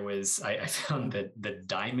 There was I found the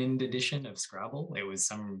Diamond edition of Scrabble. It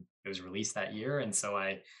was released that year, and so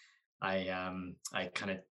I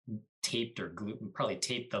kind of taped or glued, probably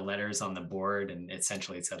taped the letters on the board, and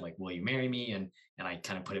essentially it said like, "Will you marry me?" And I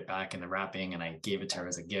kind of put it back in the wrapping, and I gave it to her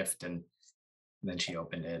as a gift, and then she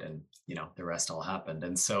opened it, and the rest all happened.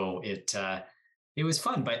 And so it was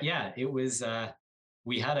fun. But yeah, it was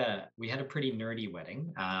we had a pretty nerdy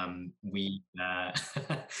wedding. We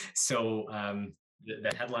so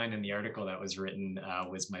the headline in the article that was written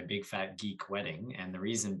was "My Big Fat Geek Wedding," and the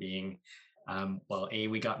reason being, well, a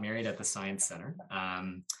we got married at the Science Center.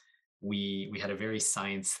 We had a very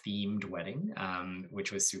science themed wedding,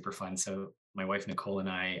 which was super fun. So my wife Nicole and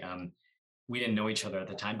I, we didn't know each other at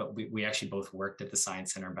the time, but we actually both worked at the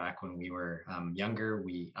Science Center back when we were younger.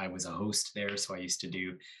 I was a host there, so I used to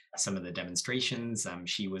do some of the demonstrations.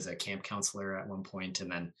 She was a camp counselor at one point,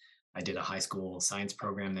 and then I did a high school science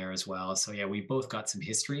program there as well. So yeah, we both got some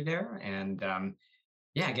history there, and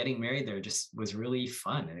yeah, getting married there just was really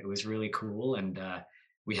fun. It was really cool, and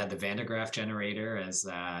we had the Van de Graaff generator as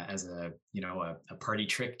a a party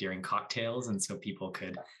trick during cocktails, and so people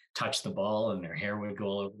could touch the ball and their hair would go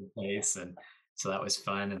all over the place. And so that was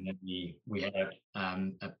fun. And then we had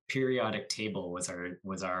a periodic table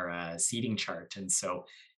was our seating chart, and so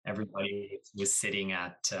everybody was sitting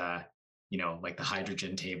at like the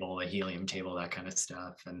hydrogen table, the helium table, that kind of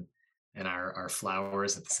stuff, and our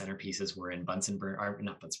flowers at the centerpieces were in Bunsen burn, or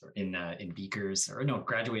not Bunsen burn, in beakers, or no,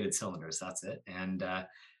 graduated cylinders. That's it. And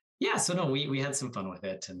yeah, so no, we had some fun with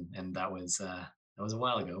it, and that was a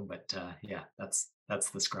while ago, but yeah, that's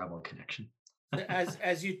the Scrabble connection.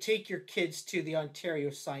 As you take your kids to the Ontario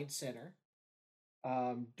Science Center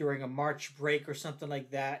during a March break or something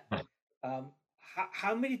like that,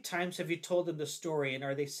 how many times have you told them the story, and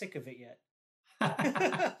are they sick of it yet?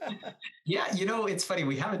 Yeah, it's funny.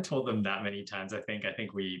 We haven't told them that many times. I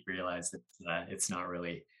think we realize that it's not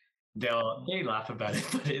really. They laugh about it,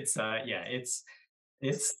 but yeah, it's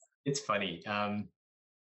it's funny.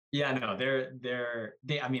 Yeah, no,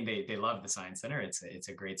 I mean, they love the Science Center. It's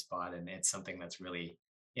a great spot, and it's something that's really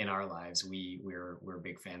in our lives. We're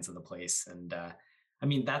big fans of the place, and I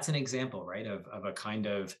mean, that's an example, right, of a kind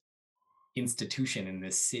of institution in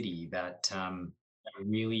this city that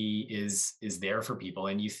really is there for people.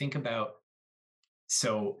 And you think about,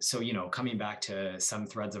 so coming back to some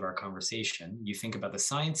threads of our conversation, you think about the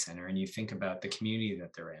Science Center and you think about the community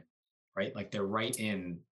that they're in, right? Like they're right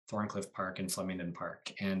in Thorncliffe Park and Flemington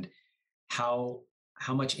Park, and how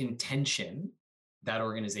how much intention that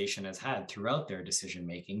organization has had throughout their decision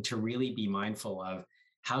making to really be mindful of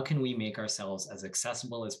how can we make ourselves as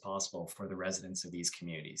accessible as possible for the residents of these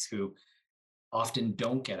communities who often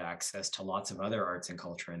don't get access to lots of other arts and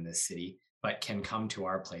culture in this city, but can come to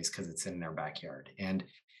our place because it's in their backyard. And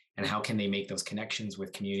how can they make those connections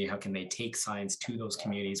with community? How can they take science to those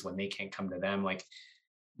communities when they can't come to them? Like,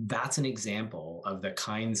 that's an example of the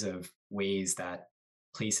kinds of ways that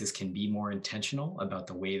places can be more intentional about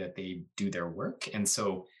the way that they do their work. And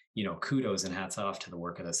so, kudos and hats off to the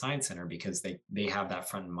work of the Science Center, because they have that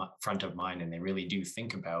front of mind, and they really do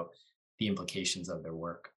think about the implications of their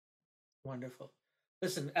work. Wonderful.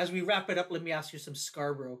 Listen, as we wrap it up, let me ask you some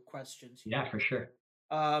Scarborough questions Yeah, here. for sure.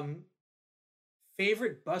 Um,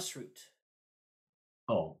 Favorite bus route?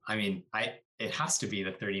 Oh, I mean, I it has to be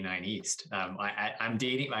the 39 East. I'm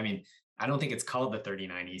dating. I mean, I don't think it's called the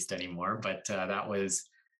 39 East anymore, but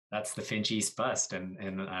that's the Finch East bus,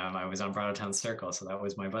 and I was on Broadtown Circle, so that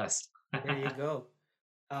was my bus. There you go.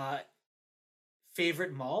 Uh,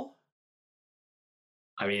 Favorite mall?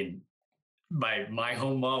 I mean, my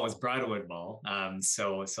home mall was Broadwood Mall,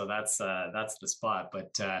 so that's the spot.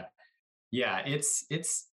 But yeah, it's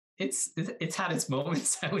had its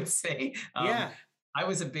moments, I would say. Yeah. I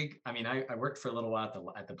was a big. I mean, I worked for a little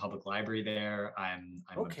while at the public library there. I'm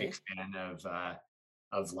a big Okay. fan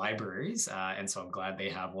of libraries, and so I'm glad they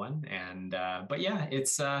have one. And but yeah,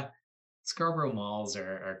 it's Scarborough malls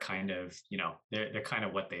are kind of, they're kind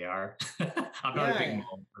of what they are. I'm not a big Yeah.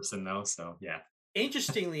 mall person though, so yeah.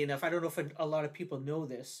 Interestingly enough, I don't know if a lot of people know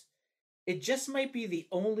this. It just might be the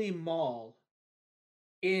only mall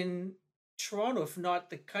in Toronto, if not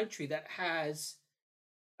the country, that has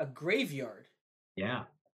a graveyard. Yeah.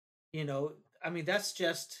 You know, I mean, that's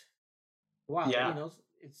just wow. Yeah.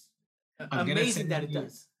 It's I'm gonna amazing send that it you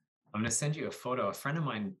does. I'm gonna send you a photo. A friend of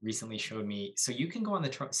mine recently showed me. So you can go on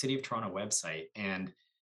the City of Toronto website, and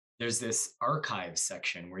there's this archive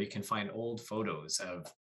section where you can find old photos of,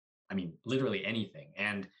 I mean, literally anything.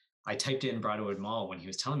 And I typed in Broadwood Mall when he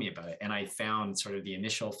was telling me about it, and I found sort of the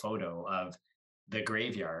initial photo of the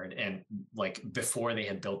graveyard, and like before they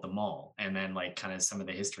had built the mall, and then like kind of some of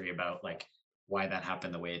the history about like why that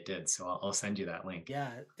happened the way it did. So I'll send you that link.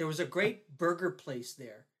 Yeah, there was a great burger place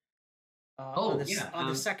there on Oh this yeah, on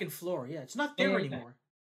the second floor. Yeah, it's not yeah, there yeah, yeah. anymore.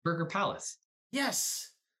 Burger Palace.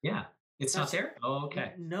 Yes, Yeah, it's not that's there. Oh,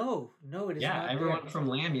 okay. no, no, it is Yeah, not there. everyone from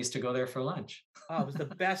Lamb used to go there for lunch. Oh, it was the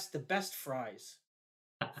best fries.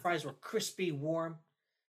 Fries were crispy, warm,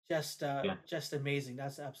 Yeah. just amazing.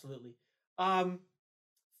 That's absolutely. Um,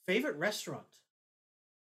 Favorite restaurant?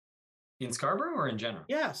 In Scarborough or in general?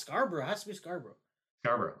 Yeah, Scarborough has to be Scarborough.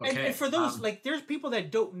 Scarborough. And Okay. for those like, there's people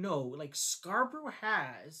that don't know, like Scarborough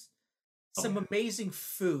has Oh some yeah. amazing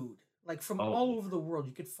food, like from Oh all over the world.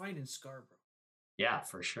 You could find in Scarborough. yeah,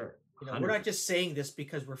 for sure. We're not 100%. just saying this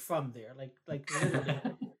because we're from there. Like literally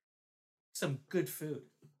some good food.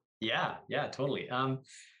 Yeah, yeah, totally.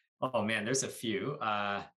 Oh man, there's a few.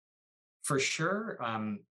 For sure.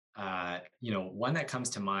 One that comes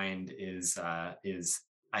to mind is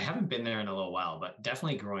I haven't been there in a little while, but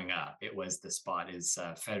definitely growing up, it was the spot is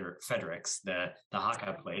Fredericks, the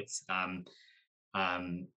Haka place.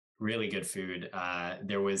 Um, Really good food.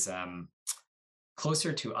 There was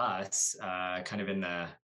closer to us, kind of in the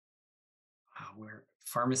where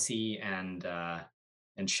Pharmacy and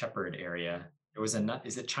Shepherd area. there was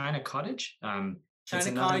is it China Cottage? It's China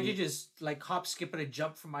another. Cottage is like hop, skip, and a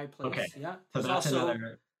jump from my Okay, place. Yeah. so There's that's also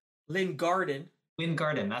another. Lynn Garden. Lynn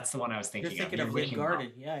Garden, that's the one I was You're thinking of. thinking You're of Lynn looking well.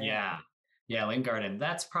 Garden. Yeah, yeah. Yeah, yeah, Lynn Garden.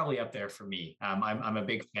 That's probably up there for me. I'm a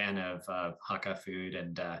big fan of Hakka food,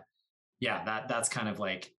 and yeah, that's kind of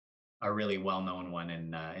like a really well known one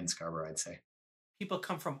in Scarborough, I'd say. People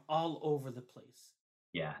come from all over the place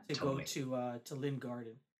Yeah, to go totally. to Lynn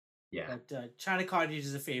Garden. Yeah. But China Cottage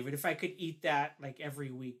is a favorite. If I could eat that like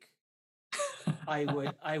every week,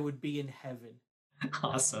 I would be in heaven.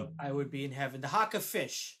 Awesome. I would be in heaven. The Hakka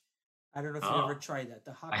fish. I don't know if you ever Oh, tried that.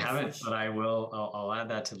 The I Hakka haven't, fish. but I will. I'll add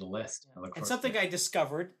that to the list. Yeah. I look And forward to something it. I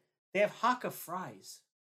discovered, they have Hakka fries.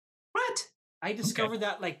 What? I Okay. discovered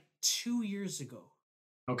that like 2 years ago.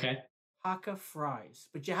 Okay. Hakka fries,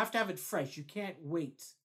 but you have to have it fresh. You can't wait.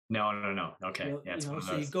 No, no, no. Okay. Yeah, it's one of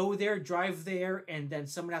So you those. go there, drive there, and then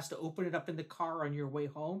someone has to open it up in the car on your way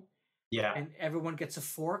home, Yeah. and everyone gets a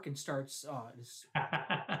fork and starts. Oh,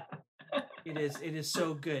 it is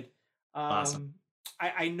so good. Awesome.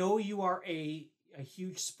 I know you are a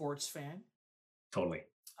huge sports fan, Totally.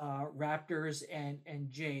 Raptors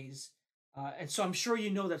and Jays, and so I'm sure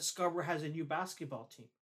you know that Scarborough has a new basketball team.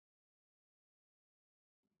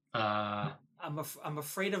 Uh, I'm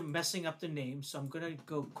afraid of messing up the name, so I'm gonna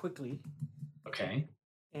go quickly okay.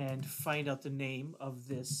 and find out the name of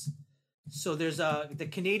this. So there's the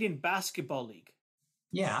Canadian Basketball League.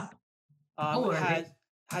 Yeah. Oh,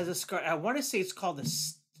 Has a scar. I want to say it's called the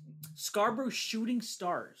Scarborough Shooting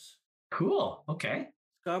Stars. cool. Okay.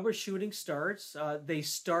 Scarborough Shooting Stars. They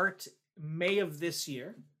start May of this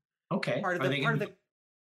year. Okay. Part of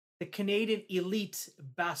the Canadian Elite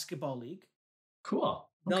Basketball League. Cool.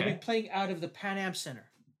 They'll be playing out of the Pan Am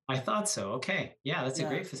Center. I thought so. Okay. Yeah, that's a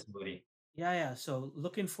great facility. Yeah, yeah. So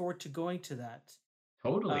looking forward to going to that.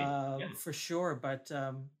 Totally. For sure. But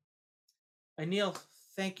Anil,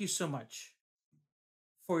 thank you so much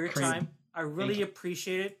for your time. I really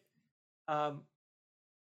appreciate it.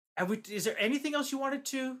 Is there anything else you wanted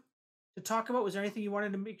to talk about? Was there anything you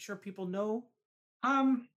wanted to make sure people know?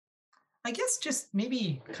 I guess just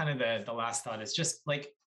maybe kind of the last thought is just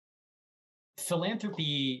like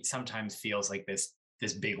philanthropy sometimes feels like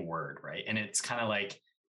this big word, right? And it's kind of like,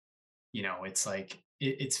 it's like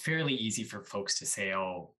it's fairly easy for folks to say,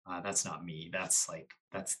 oh, that's not me. That's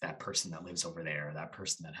that person that lives over there, that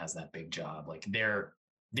person that has that big job. Like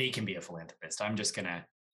they can be a philanthropist. I'm just gonna,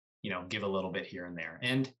 give a little bit here and there.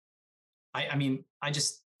 And I mean,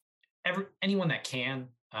 anyone that can,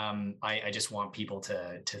 I just want people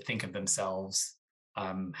to think of themselves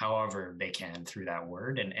however they can through that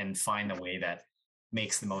word and find the way that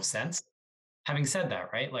makes the most sense. Having said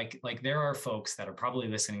that, right, like there are folks that are probably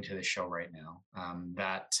listening to this show right now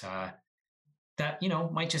that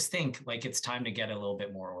might just think like it's time to get a little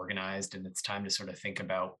bit more organized and it's time to sort of think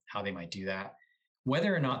about how they might do that,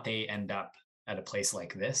 whether or not they end up at a place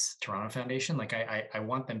like this Toronto Foundation. Like I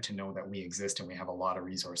want them to know that we exist and we have a lot of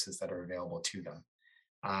resources that are available to them.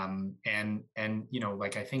 And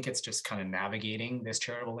like I think it's just kind of navigating this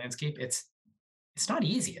charitable landscape. It's not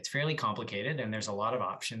easy. It's fairly complicated, and there's a lot of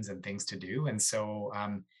options and things to do. And so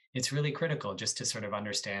it's really critical just to sort of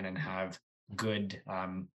understand and have good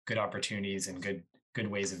opportunities and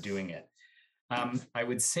good ways of doing it. I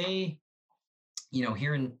would say,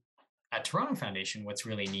 here at Toronto Foundation, what's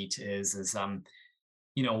really neat is so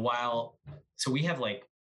we have like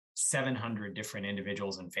 700 different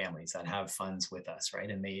individuals and families that have funds with us,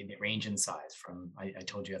 right? And they range in size from, I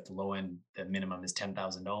told you at the low end, the minimum is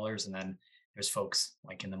 $10,000. And then there's folks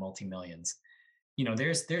like in the multi-millions.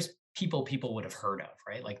 There's people would have heard of,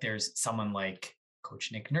 right? Like there's someone like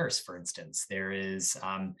Coach Nick Nurse, for instance. There is,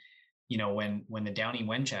 when the Downey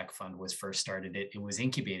Wenjack Fund was first started, it was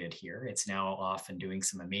incubated here. It's now off and doing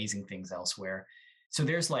some amazing things elsewhere. So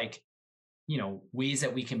there's like, ways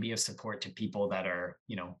that we can be of support to people that are,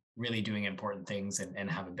 really doing important things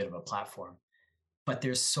and have a bit of a platform. But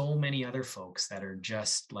there's so many other folks that are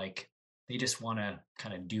just like, they just want to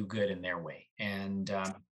kind of do good in their way. And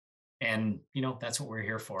that's what we're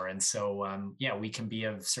here for. And so, we can be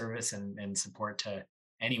of service and support to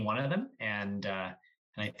any one of them. And I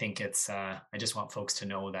think I just want folks to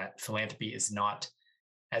know that philanthropy is not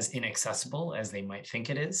as inaccessible as they might think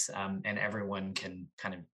it is. And everyone can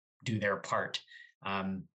kind of do their part.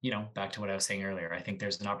 Back to what I was saying earlier, I think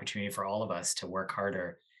there's an opportunity for all of us to work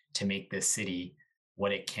harder to make this city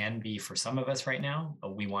what it can be for some of us right now,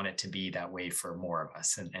 but we want it to be that way for more of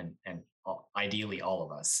us and ideally all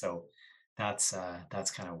of us. So that's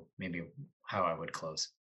kind of maybe how I would close.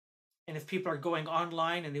 And if people are going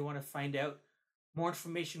online and they want to find out more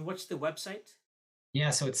information, what's the website? Yeah,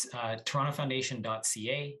 so it's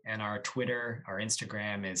torontofoundation.ca, and our Twitter, our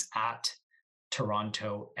Instagram is at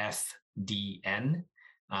TorontoFDN.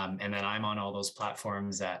 And then I'm on all those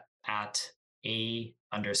platforms at A_GOKS.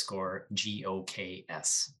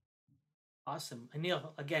 Awesome.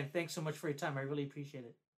 Anil, again, thanks so much for your time. I really appreciate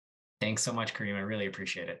it. Thanks so much, Kareem. I really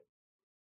appreciate it.